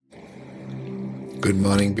Good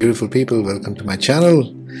morning, beautiful people. Welcome to my channel.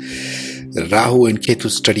 Rahu and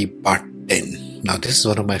Ketu study part 10. Now, this is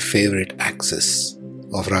one of my favorite axes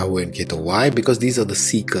of Rahu and Ketu. Why? Because these are the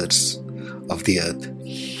seekers of the earth.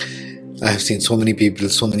 I have seen so many people,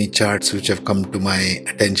 so many charts which have come to my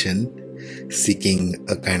attention seeking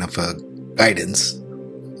a kind of a guidance,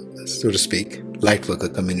 so to speak, light worker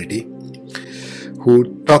community,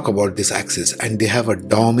 who talk about this axis, and they have a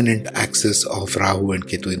dominant axis of Rahu and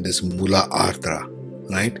Ketu in this Moola Ardra,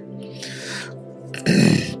 right?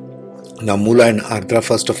 Now, Moola and Ardra,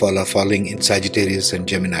 first of all, are falling in Sagittarius and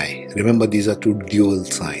Gemini. Remember, these are two dual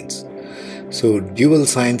signs. So, dual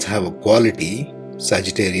signs have a quality,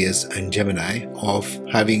 Sagittarius and Gemini, of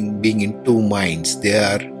being in two minds. They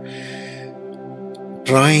are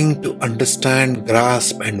trying to understand,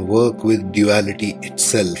 grasp and work with duality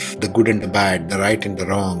itself, the good and the bad, the right and the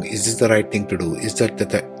wrong. Is this the right thing to do? Is that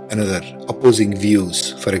another opposing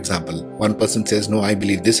views? For example, one person says, no, I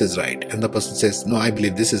believe this is right. And the person says, no, I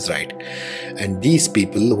believe this is right. And these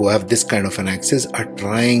people who have this kind of an axis are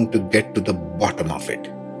trying to get to the bottom of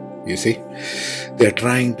it. You see, they're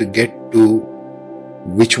trying to get to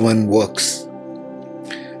which one works,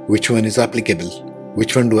 which one is applicable,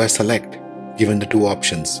 which one do I select? Given the two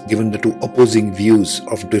options, given the two opposing views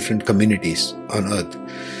of different communities on earth,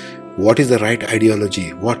 what is the right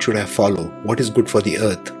ideology? What should I follow? What is good for the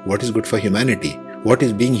earth? What is good for humanity? What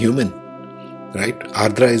is being human? Right?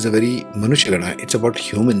 Ardra is a very Manushagana. It's about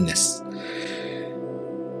humanness.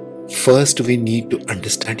 First, we need to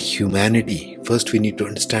understand humanity. First, we need to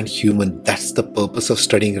understand human. That's the purpose of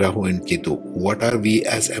studying Rahu and Ketu. What are we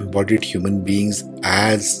as embodied human beings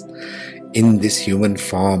as in this human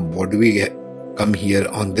form? What do we come here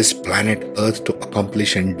on this planet Earth to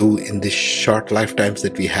accomplish and do in these short lifetimes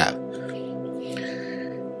that we have?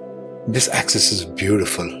 This axis is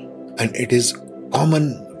beautiful, and it is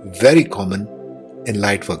common, very common in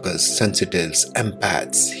light workers, sensitives,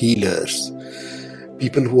 empaths, healers,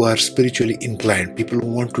 people who are spiritually inclined, people who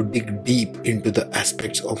want to dig deep into the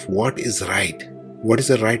aspects of what is right, what is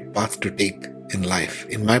the right path to take in life,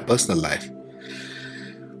 in my personal life.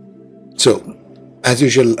 So, as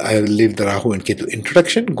usual, I will leave the Rahu and Ketu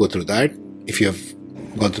introduction, go through that. If you have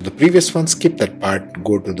gone through the previous one, skip that part,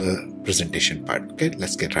 go to the presentation part. Okay,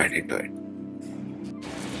 let's get right into it.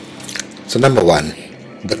 So, number one,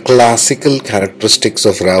 the classical characteristics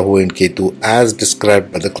of Rahu and Ketu as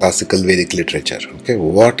described by the classical Vedic literature. Okay,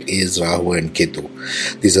 what is Rahu and Ketu?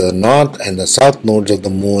 These are the north and the south nodes of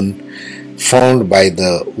the moon found by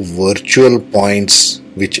the virtual points,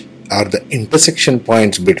 which are the intersection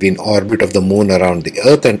points between orbit of the moon around the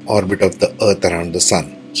earth and orbit of the earth around the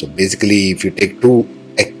sun. So basically, if you take two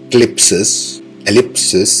ellipses,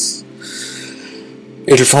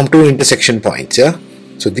 it will form two intersection points. Yeah.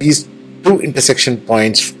 So these two intersection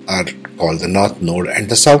points are called the north node and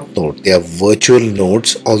the south node. They are virtual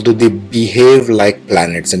nodes, although they behave like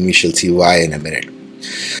planets, and we shall see why in a minute.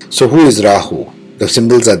 So who is Rahu? The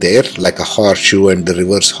symbols are there, like a horseshoe and the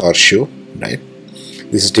reverse horseshoe, right?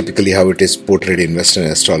 This is typically how it is portrayed in Western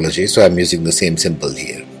astrology, so I am using the same symbol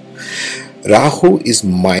here. Rahu is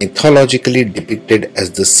mythologically depicted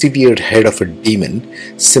as the severed head of a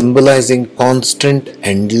demon, symbolizing constant,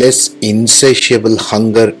 endless, insatiable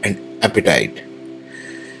hunger and appetite,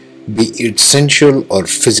 be it sensual or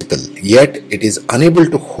physical, yet it is unable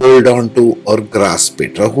to hold on to or grasp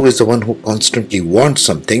it. Rahu is the one who constantly wants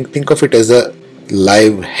something. Think of it as a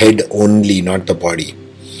live head only, not the body.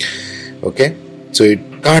 Okay? So it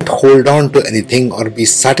can't hold on to anything or be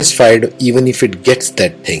satisfied even if it gets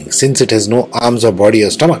that thing, since it has no arms or body or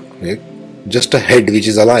stomach, right? Just a head which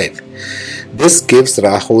is alive. This gives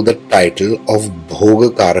Rahu the title of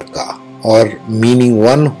Bhogakaraka, or meaning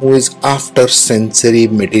one who is after sensory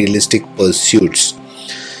materialistic pursuits.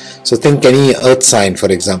 So think any earth sign,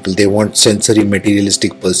 for example, they want sensory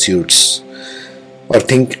materialistic pursuits. Or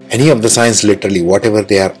think any of the signs, literally, whatever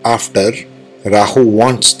they are after, Rahu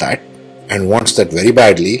wants that. And wants that very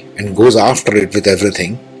badly and goes after it with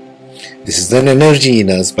everything. This is an energy in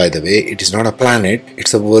us, by the way. It is not a planet,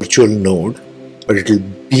 it's a virtual node, but it will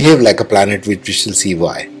behave like a planet, which we shall see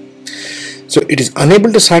why. So it is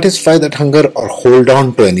unable to satisfy that hunger or hold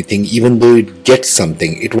on to anything, even though it gets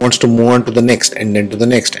something. It wants to move on to the next, and then to the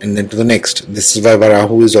next, and then to the next. This is why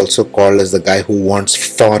Rahu is also called as the guy who wants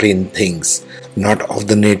foreign things, not of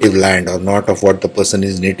the native land or not of what the person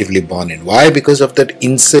is natively born in. Why? Because of that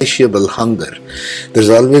insatiable hunger. There's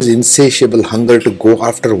always insatiable hunger to go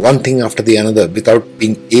after one thing after the another without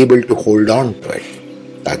being able to hold on to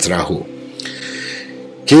it. That's Rahu.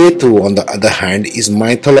 Ketu, on the other hand, is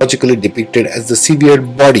mythologically depicted as the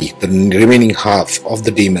severed body, the remaining half of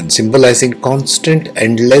the demon, symbolizing constant,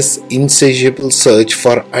 endless, insatiable search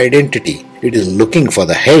for identity. It is looking for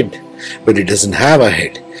the head, but it doesn't have a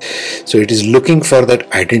head. So it is looking for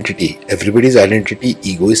that identity. Everybody's identity,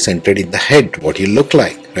 ego is centered in the head, what you look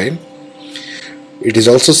like, right? It is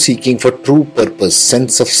also seeking for true purpose,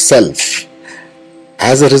 sense of self.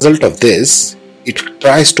 As a result of this, it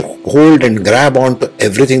tries to hold and grab onto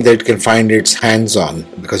everything that it can find its hands on,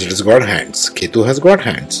 because it has got hands. Ketu has got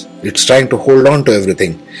hands. It's trying to hold on to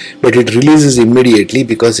everything, but it releases immediately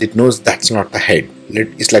because it knows that's not the head.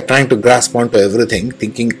 It's like trying to grasp onto everything,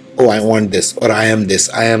 thinking, oh, I want this, or I am this,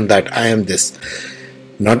 I am that, I am this.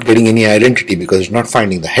 Not getting any identity because it's not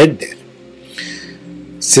finding the head there.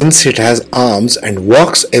 Since it has arms and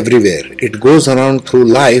walks everywhere, it goes around through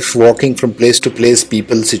life, walking from place to place,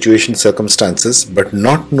 people, situations, circumstances, but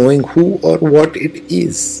not knowing who or what it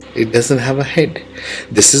is. It doesn't have a head.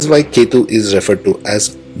 This is why Ketu is referred to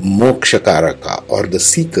as Mokshakaraka, or the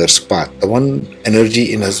seeker's path, the one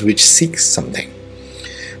energy in us which seeks something.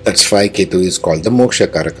 That's why Ketu is called the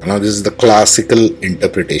Mokshakaraka. Now this is the classical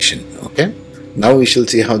interpretation, okay? Now we shall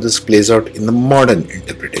see how this plays out in the modern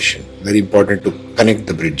interpretation. Very important to connect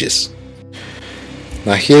the bridges.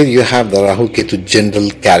 Now here you have the Rahu Ketu general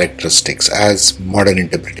characteristics as modern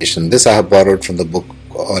interpretation. This I have borrowed from the book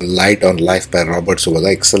Light on Life by Robert Soboda.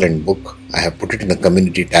 Excellent book. I have put it in the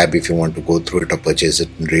community tab if you want to go through it or purchase it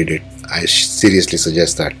and read it. I seriously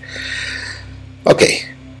suggest that. Okay,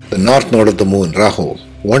 the north node of the moon, Rahu.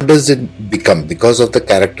 What does it become because of the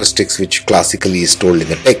characteristics which classically is told in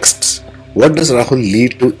the texts? What does Rahu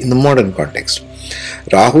lead to in the modern context?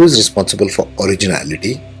 Rahu is responsible for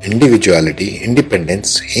originality, individuality,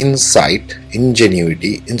 independence, insight,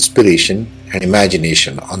 ingenuity, inspiration, and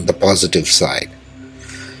imagination on the positive side.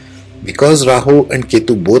 Because Rahu and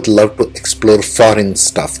Ketu both love to explore foreign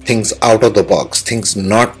stuff, things out of the box, things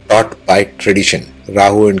not taught by tradition,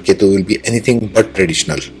 Rahu and Ketu will be anything but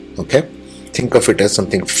traditional. Okay? Think of it as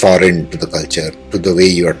something foreign to the culture, to the way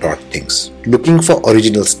you are taught things. Looking for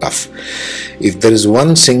original stuff. If there is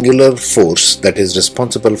one singular force that is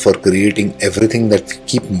responsible for creating everything that we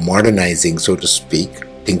keep modernizing, so to speak,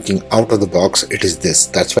 thinking out of the box, it is this.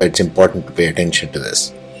 That's why it's important to pay attention to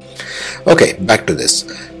this. Okay, back to this.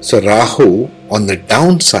 So Rahu, on the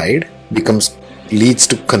downside, leads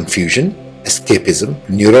to confusion, escapism,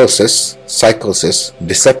 neurosis, psychosis,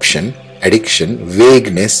 deception, addiction,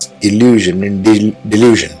 vagueness, illusion, and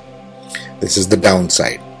delusion. This is the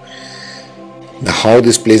downside. Now how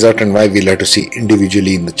this plays out and why we'll have to see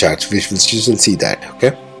individually in the charts. We will see that.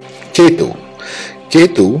 Okay. Ketu,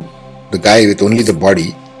 the guy with only the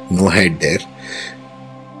body, no head there,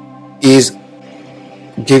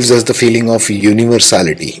 gives us the feeling of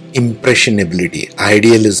universality, impressionability,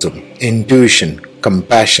 idealism, intuition,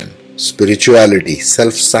 compassion, spirituality,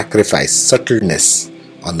 self-sacrifice, subtleness,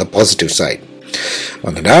 on the positive side.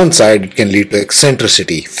 On the downside, it can lead to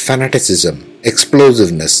eccentricity, fanaticism,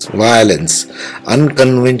 explosiveness, violence,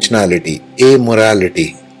 unconventionality,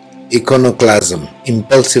 amorality, iconoclasm,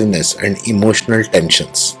 impulsiveness, and emotional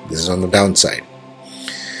tensions. This is on the downside.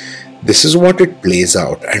 This is what it plays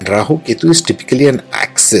out, and Rahu Ketu is typically an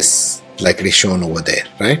axis, like it is shown over there,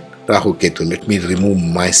 right? Rahu Ketu, let me remove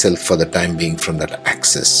myself for the time being from that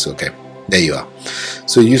axis, okay? There you are.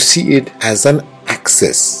 So you see it as an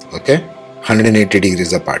axis, okay, 180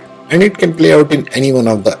 degrees apart, and it can play out in any one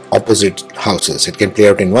of the opposite houses. It can play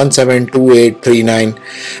out in 1, 7, 2, 8, 3, 9,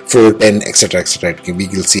 4, 10, etc., etc. We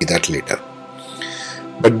will see that later.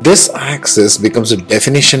 But this axis becomes a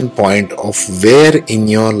definition point of where in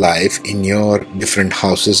your life, in your different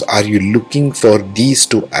houses, are you looking for these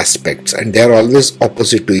two aspects, and they are always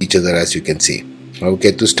opposite to each other, as you can see.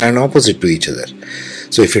 Okay, to stand opposite to each other.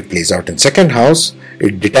 So if it plays out in second house,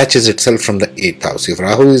 it detaches itself from the 8th house. If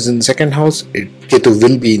Rahu is in the second house, Ketu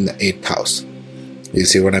will be in the 8th house. You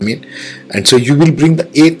see what I mean? And so you will bring the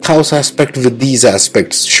 8th house aspect with these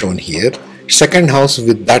aspects shown here, second house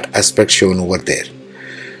with that aspect shown over there.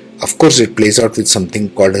 Of course, it plays out with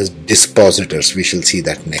something called as dispositors. We shall see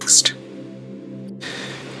that next.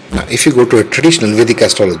 Now, if you go to a traditional Vedic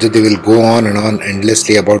astrology, they will go on and on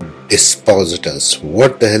endlessly about dispositors.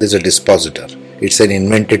 What the hell is a dispositor? It's an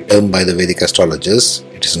invented term by the Vedic astrologers.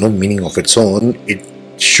 It has no meaning of its own. It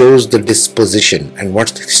shows the disposition. And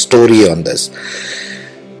what's the story on this?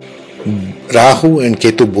 Rahu and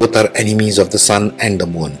Ketu both are enemies of the sun and the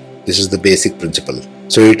moon. This is the basic principle.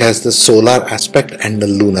 So it has the solar aspect and the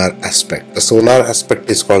lunar aspect. The solar aspect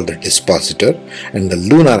is called the dispositor, and the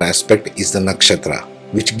lunar aspect is the nakshatra,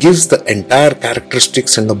 which gives the entire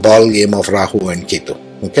characteristics and the ball game of Rahu and Ketu.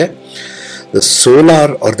 Okay? The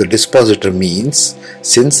solar or the dispositor means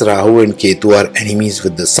since Rahu and Ketu are enemies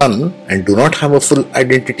with the sun and do not have a full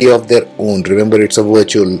identity of their own, remember it's a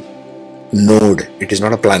virtual node, it is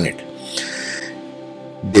not a planet.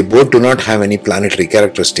 They both do not have any planetary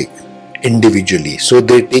characteristic individually. So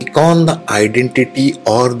they take on the identity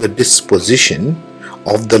or the disposition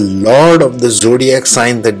of the lord of the zodiac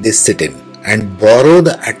sign that they sit in and borrow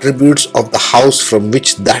the attributes of the house from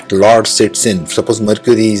which that lord sits in. Suppose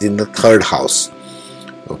Mercury is in the 3rd house,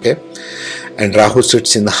 okay, and Rahu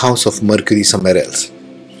sits in the house of Mercury somewhere else.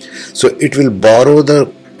 So it will borrow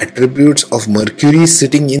the attributes of Mercury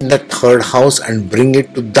sitting in the 3rd house and bring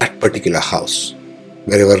it to that particular house,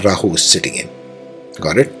 wherever Rahu is sitting in.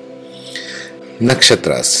 Got it?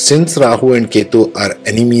 Nakshatras. Since Rahu and Ketu are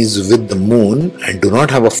enemies with the moon and do not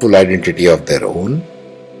have a full identity of their own,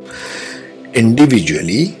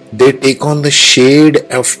 individually they take on the shade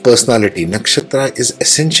of personality. Nakshatra is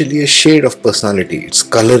essentially a shade of personality. It's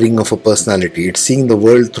coloring of a personality. It's seeing the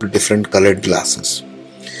world through different colored glasses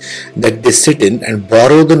that they sit in and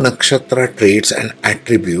borrow the nakshatra traits and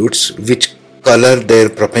attributes which color their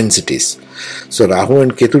propensities. So Rahu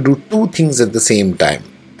and Ketu do two things at the same time.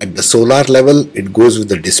 At the solar level, it goes with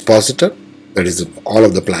the dispositor, that is all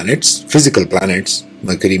of the planets, physical planets,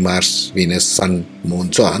 Mercury, Mars, Venus, Sun,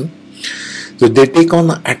 Moon, so on. So they take on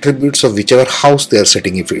the attributes of whichever house they are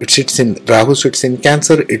sitting. If it sits in, Rahu sits in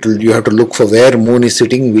Cancer, you have to look for where Moon is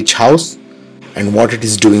sitting, which house, and what it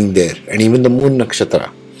is doing there, and even the Moon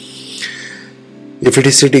Nakshatra. If it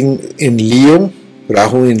is sitting in Leo,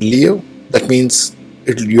 Rahu in Leo, that means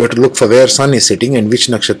you have to look for where Sun is sitting and which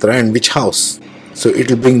Nakshatra and which house. So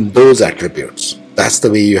it will bring those attributes. That's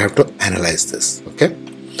the way you have to analyze this. Okay.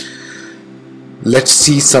 Let's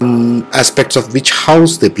see some aspects of which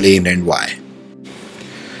house they play in and why.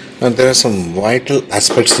 Now there are some vital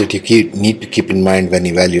aspects that you need to keep in mind when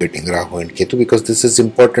evaluating Rahu and Ketu, because this is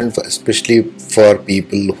important especially for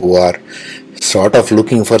people who are sort of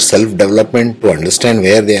looking for self-development, to understand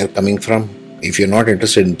where they are coming from. If you're not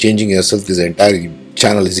interested in changing yourself, this entire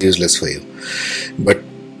channel is useless for you. But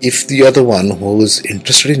if you are the one who is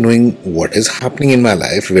interested in knowing what is happening in my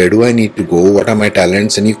life, where do I need to go, what are my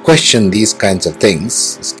talents, and you question these kinds of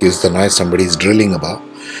things, excuse the noise somebody is drilling about,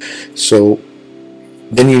 so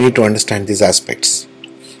then you need to understand these aspects.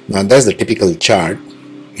 Now that's the typical chart,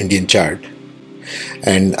 Indian chart,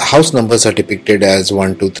 and house numbers are depicted as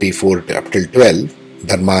 1, 2, 3, 4 up till 12.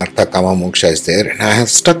 Dharma, Artha, Kama, Moksha is there, and I have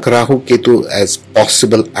stuck Rahu Ketu as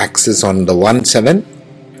possible axis on the 1, 7.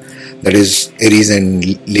 That is Aries and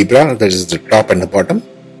Libra, that is the top and the bottom.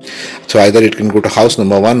 So either it can go to house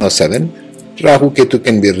number 1 or 7. Rahu Ketu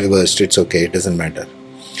can be reversed, it's okay, it doesn't matter.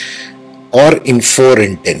 Or in 4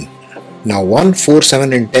 and 10. Now 1, 4,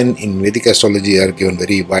 7 and 10 in Vedic astrology are given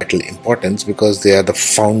very vital importance because they are the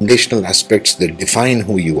foundational aspects that define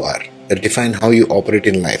who you are, that define how you operate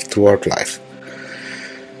in life, throughout life.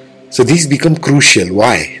 So these become crucial.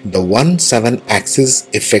 Why? The 1-7 axis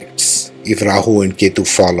affects, if Rahu and Ketu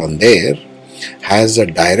fall on there, has a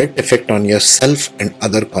direct effect on your self and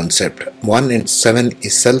other concept. 1 and 7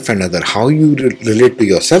 is self and other. How you relate to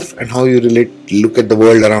yourself and how you look at the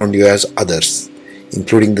world around you as others,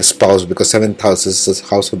 including the spouse, because 7th house is the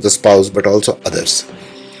house of the spouse, but also others.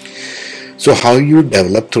 So how you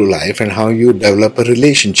develop through life and how you develop a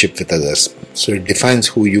relationship with others. So it defines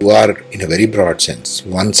who you are in a very broad sense.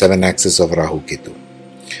 1-7 axis of Rahu Ketu.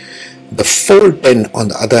 The 4-10 on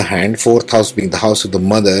the other hand, 4th house being the house of the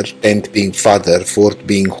mother, 10th being father, 4th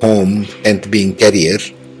being home, 10th being career.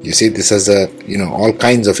 You see, this has all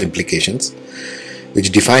kinds of implications which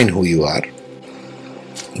define who you are.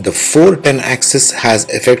 The 4-10 axis has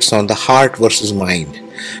effects on the heart versus mind.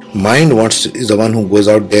 Mind is the one who goes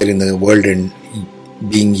out there in the world and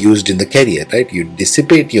being used in the career, right? You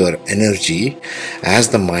dissipate your energy as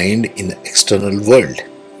the mind in the external world.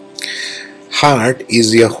 Heart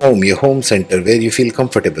is your home center where you feel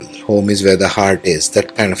comfortable. Home is where the heart is,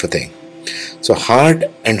 that kind of a thing. So heart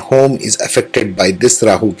and home is affected by this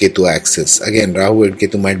Rahu Ketu axis. Again, Rahu and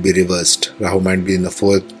Ketu might be reversed. Rahu might be in the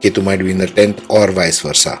 4th, Ketu might be in the 10th, or vice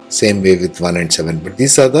versa. Same way with 1 and 7. But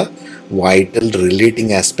these are the vital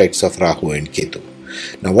relating aspects of Rahu and Ketu.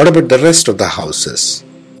 Now what about the rest of the houses?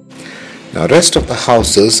 Now rest of the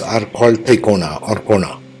houses are called Trikona or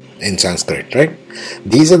Kona in Sanskrit, right?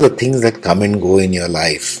 These are the things that come and go in your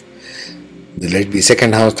life. Let it be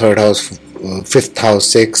 2nd house, 3rd house, 5th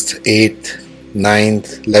house, 6th, 8th,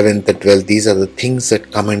 9th, 11th and 12th. These are the things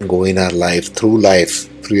that come and go in our life, through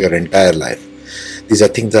your entire life. These are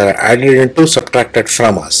things that are added into, subtracted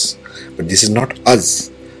from us. But this is not us.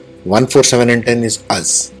 1, 4, 7 and 10 is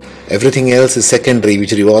us. Everything else is secondary,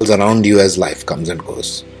 which revolves around you as life comes and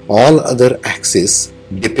goes. All other axes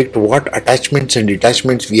depict what attachments and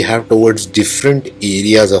detachments we have towards different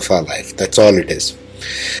areas of our life. That's all it is.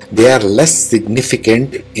 They are less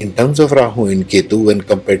significant in terms of Rahu and Ketu when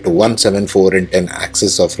compared to 1, 7, 4 and 10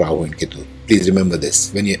 axis of Rahu and Ketu. Please remember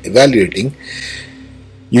this. When you're evaluating,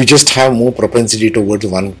 you just have more propensity towards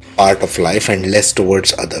one part of life and less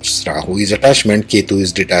towards others. Rahu is attachment, Ketu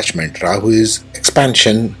is detachment. Rahu is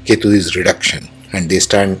expansion, Ketu is reduction. And they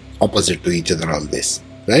stand opposite to each other always.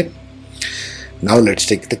 Right? Now let's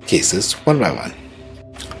take the cases one by one.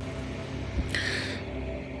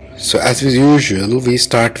 So as usual, we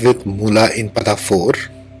start with Moola in Pada 4,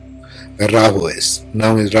 where Rahu is.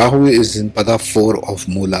 Now Rahu is in Pada 4 of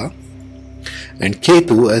Moola, and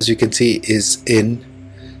Ketu, as you can see, is in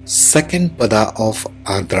second Pada of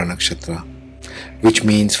Ardra Nakshatra, which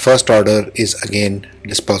means first order is again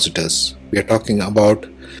dispositors. We are talking about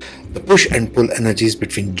the push and pull energies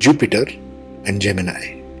between Jupiter and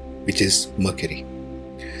Gemini, which is Mercury,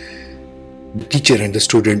 the teacher and the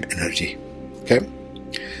student energy. Okay.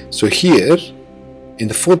 So here, in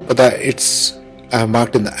the fourth pada, I have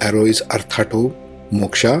marked in the arrow is Artha to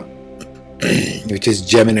Moksha, which is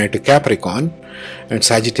Gemini to Capricorn and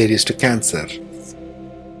Sagittarius to Cancer.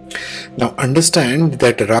 Now understand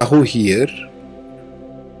that Rahu here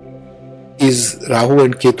is Rahu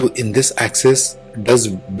and Ketu in this axis does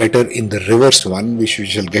better in the reverse one, which we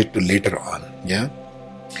shall get to later on. Yeah.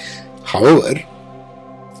 However,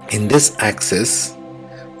 in this axis,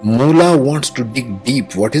 Moola wants to dig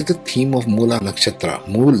deep. What is the theme of Moola Nakshatra?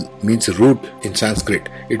 Mool means root in Sanskrit.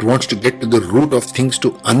 It wants to get to the root of things,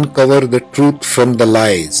 to uncover the truth from the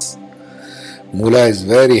lies. Moola is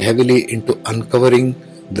very heavily into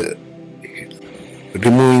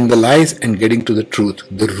removing the lies and getting to the truth.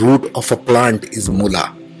 The root of a plant is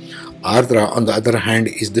Moola. Ardra, on the other hand,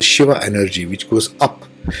 is the Shiva energy which goes up.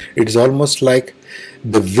 It is almost like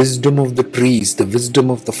the wisdom of the trees, the wisdom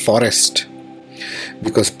of the forest.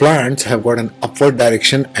 Because plants have got an upward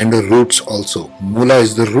direction and the roots also. Moola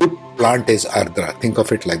is the root, plant is Ardra. Think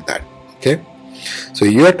of it like that. Okay. So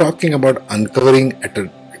you are talking about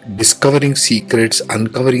discovering secrets,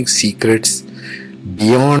 uncovering secrets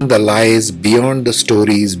beyond the lies, beyond the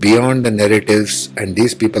stories, beyond the narratives, and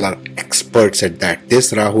these people are experts at that.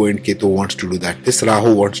 This Rahu and Ketu wants to do that. This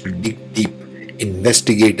Rahu wants to dig deep.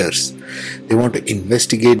 Investigators. They want to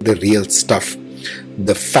investigate the real stuff.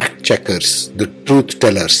 The fact checkers, the truth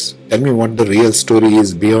tellers. Tell me what the real story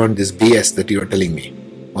is beyond this BS that you are telling me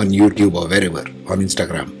on YouTube or wherever, on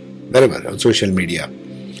Instagram, wherever, on social media.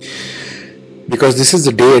 Because this is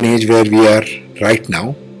the day and age where we are right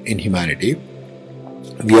now in humanity.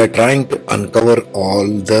 We are trying to uncover all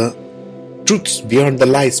the truths beyond the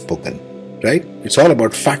lies spoken, right? It's all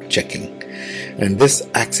about fact checking. And this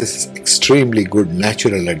axis is extremely good,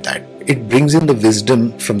 natural at that. It brings in the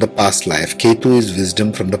wisdom from the past life. Ketu is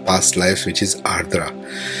wisdom from the past life, which is Ardra.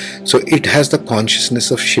 So it has the consciousness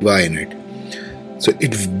of Shiva in it. So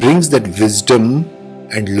it brings that wisdom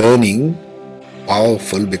and learning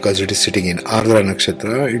powerful because it is sitting in Ardra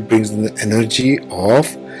Nakshatra. It brings in the energy of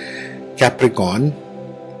Capricorn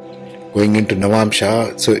going into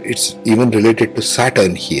Navamsha. So it's even related to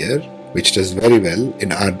Saturn here, which does very well in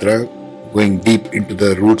Ardra, going deep into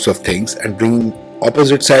the roots of things and bringing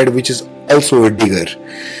opposite side, which is also a digger.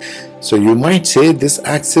 So you might say this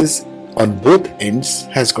axis on both ends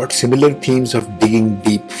has got similar themes of digging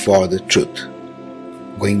deep for the truth,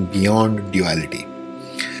 going beyond duality.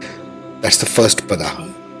 That's the first pada,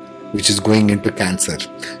 which is going into Cancer.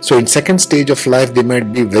 So in second stage of life, they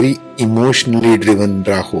might be very emotionally driven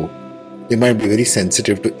Rahu. They might be very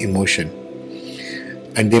sensitive to emotion,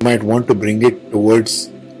 and they might want to bring it towards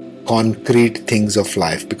concrete things of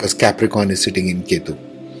life because Capricorn is sitting in Ketu.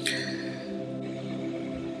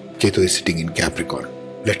 Ketu is sitting in Capricorn.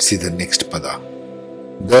 Let's see the next pada.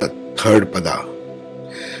 The third pada,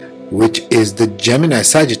 which is the Gemini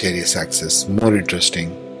Sagittarius axis. More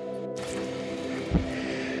interesting.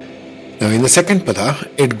 Now in the second pada,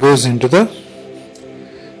 it goes into the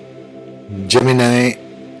Gemini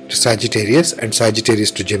to Sagittarius and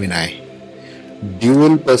Sagittarius to Gemini.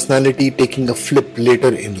 Dual personality taking a flip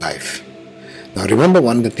later in life. Now remember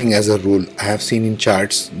one thing as a rule, I have seen in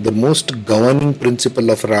charts, the most governing principle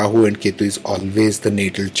of Rahu and Ketu is always the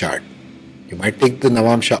natal chart. You might take the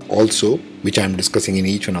Navamsha also, which I am discussing in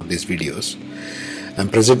each one of these videos. I am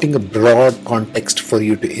presenting a broad context for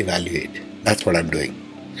you to evaluate. That's what I am doing.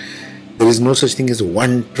 There is no such thing as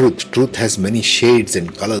one truth. Truth has many shades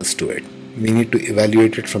and colors to it. We need to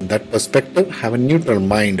evaluate it from that perspective, have a neutral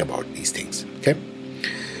mind about these things. Okay.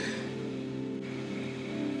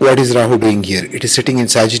 What is Rahu doing here? It is sitting in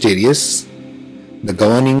Sagittarius. The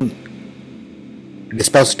governing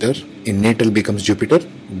dispositor in natal becomes Jupiter,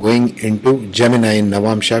 going into Gemini in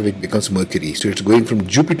Navamsha, which becomes Mercury. So it's going from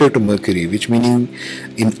Jupiter to Mercury, which meaning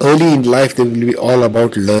in early in life they will be all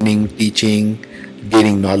about learning, teaching,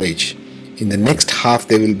 gaining knowledge. In the next half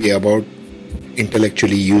they will be about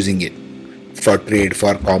intellectually using it for trade,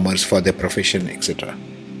 for commerce, for their profession, etc.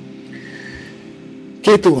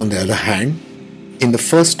 Ketu, on the other hand, in the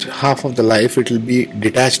first half of the life it will be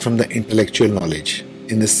detached from the intellectual knowledge.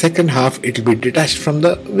 In the second half it will be detached from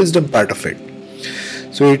the wisdom part of it.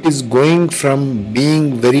 So it is going from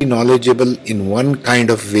being very knowledgeable in one kind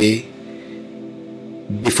of way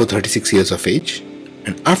before 36 years of age,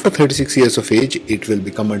 and after 36 years of age it will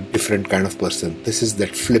become a different kind of person. This is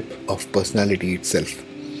that flip of personality itself.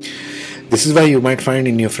 This is why you might find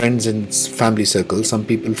in your friends and family circle some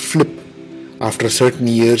people flip. After certain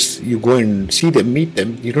years you go and see them, meet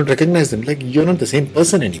them, you don't recognize them, like you're not the same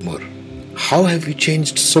person anymore. How have you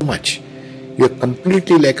changed so much? You're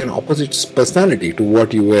completely like an opposite personality to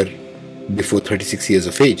what you were before 36 years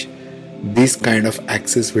of age. These kind of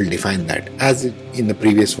axes will define that, as in the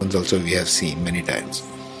previous ones also we have seen many times.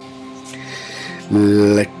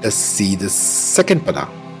 Let us see the second pada.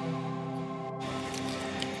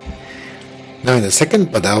 Now in the second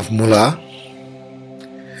pada of Moola,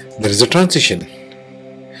 there is a transition.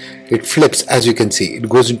 It flips, as you can see, it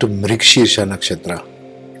goes into Mrighashirsha nakshatra.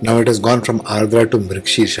 Now it has gone from Ardra to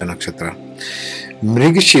Mrighashirsha nakshatra.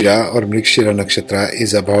 Mrighashira or Mrighashira nakshatra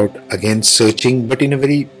is about again searching, but in a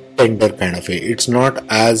very tender kind of way. It's not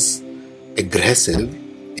as aggressive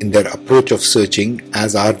in their approach of searching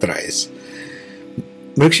as Ardra is.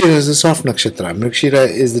 Mrighashira is a soft nakshatra. Mrighashira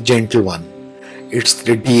is the gentle one. It's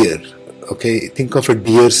the deer. Okay, think of a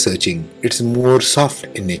deer searching. It's more soft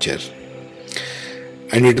in nature.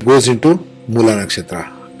 And it goes into Moola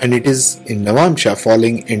nakshatra. And it is in Navamsha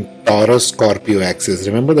falling in Taurus Scorpio axis.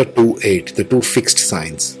 Remember the 2-8, the two fixed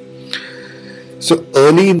signs. So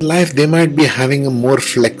early in life they might be having a more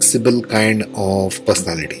flexible kind of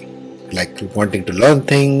personality, like wanting to learn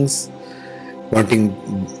things, wanting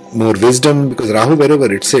more wisdom, because Rahu,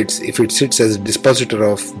 wherever it sits, if it sits as a dispositor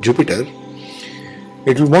of Jupiter,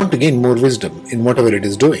 it will want to gain more wisdom in whatever it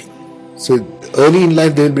is doing. So early in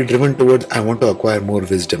life they will be driven towards, I want to acquire more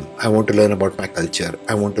wisdom, I want to learn about my culture,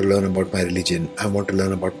 I want to learn about my religion, I want to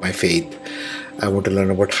learn about my faith, I want to learn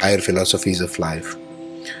about higher philosophies of life,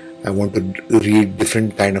 I want to read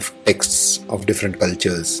different kind of texts of different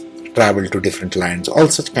cultures, travel to different lands, all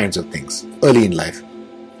such kinds of things early in life.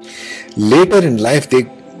 Later in life they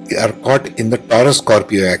are caught in the Taurus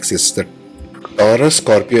Scorpio axis. The Taurus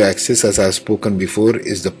Scorpio axis, as I have spoken before,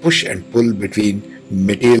 is the push and pull between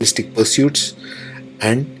materialistic pursuits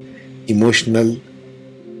and emotional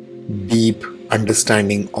deep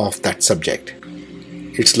understanding of that subject.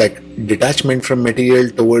 It's like detachment from material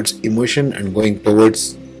towards emotion and going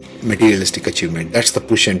towards materialistic achievement. That's the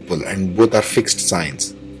push and pull, and both are fixed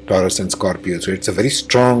signs, Taurus and Scorpio. So it's a very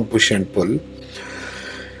strong push and pull.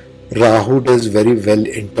 Rahu does very well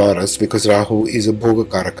in Taurus because Rahu is a Bhoga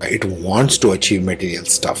Karaka. It wants to achieve material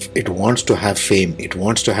stuff. It wants to have fame. It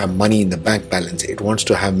wants to have money in the bank balance. It wants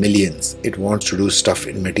to have millions. It wants to do stuff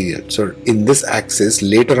in material. So in this axis,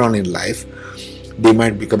 later on in life, they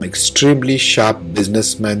might become extremely sharp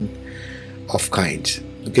businessmen of kinds.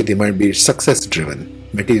 Okay, they might be success driven,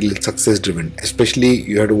 material success driven. Especially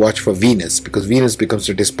you have to watch for Venus, because Venus becomes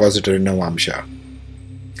the dispositor in Navamsha.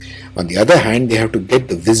 On the other hand, they have to get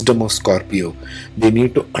the wisdom of Scorpio. They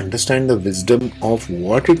need to understand the wisdom of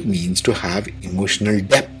what it means to have emotional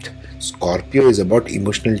depth. Scorpio is about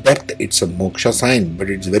emotional depth. It's a moksha sign, but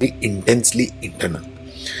it's very intensely internal.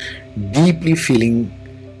 Deeply feeling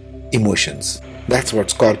emotions. That's what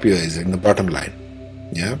Scorpio is in the bottom line.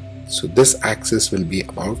 Yeah. So this axis will be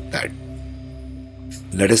about that.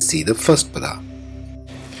 Let us see the first pada.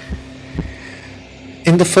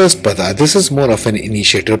 In the first pada, this is more of an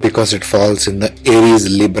initiator because it falls in the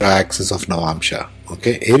Aries-Libra axis of Navamsha.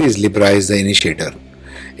 Okay, Aries-Libra is the initiator.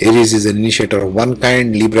 Aries is an initiator of one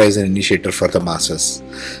kind, Libra is an initiator for the masses.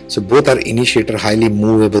 So both are initiator, highly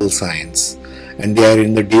movable signs, and they are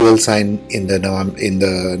in the dual sign in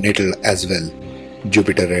the natal as well,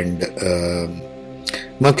 Jupiter and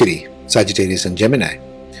Mercury, Sagittarius and Gemini.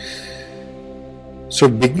 So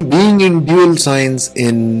being in dual signs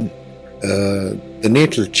in the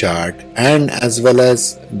natal chart, and as well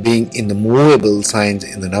as being in the movable signs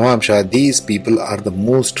in the Navamsha, these people are the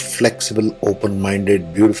most flexible,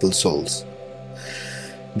 open-minded, beautiful souls.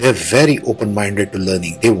 They're very open-minded to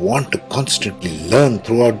learning. They want to constantly learn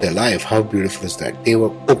throughout their life. How beautiful is that? They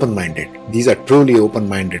were open-minded. These are truly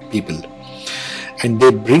open-minded people. And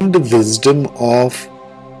they bring the wisdom of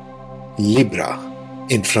Libra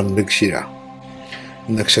in from Mrighashira.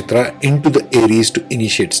 nakshatra into the Aries to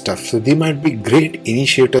initiate stuff. So they might be great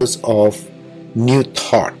initiators of new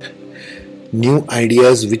thought, new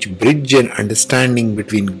ideas which bridge an understanding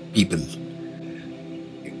between people.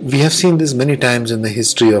 We have seen this many times in the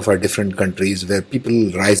history of our different countries where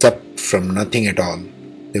people rise up from nothing at all.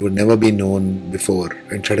 They would never be known before,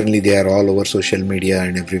 and suddenly they are all over social media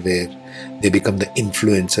and everywhere. They become the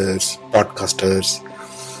influencers, podcasters.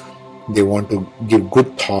 They want to give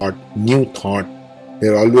good thought, new thought.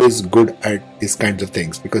 They're always good at these kinds of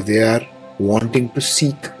things because they are wanting to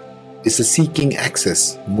seek. It's a seeking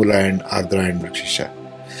access, Moola and Ardra and Mrighashirsha.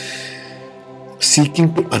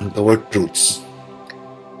 Seeking to uncover truths.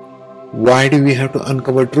 Why do we have to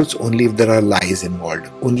uncover truths? Only if there are lies involved.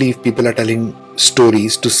 Only if people are telling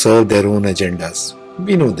stories to serve their own agendas.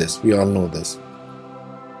 We know this. We all know this.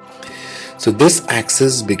 So this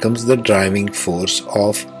axis becomes the driving force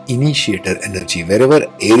of initiator energy. Wherever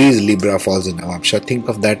Aries Libra falls in Navamsha, think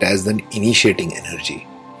of that as an initiating energy.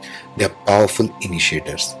 They are powerful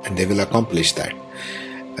initiators and they will accomplish that.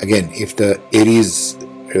 Again, if the Aries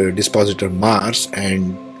dispositor Mars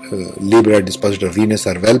and Libra dispositor Venus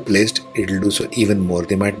are well placed, it will do so even more.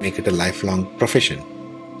 They might make it a lifelong profession,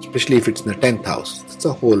 especially if it's in the 10th house. That's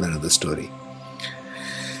a whole another story.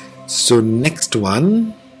 So next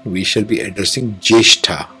one, we shall be addressing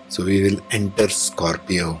Jyeshtha. So we will enter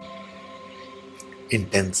Scorpio.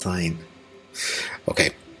 Intense sign. Okay,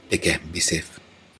 take care, be safe.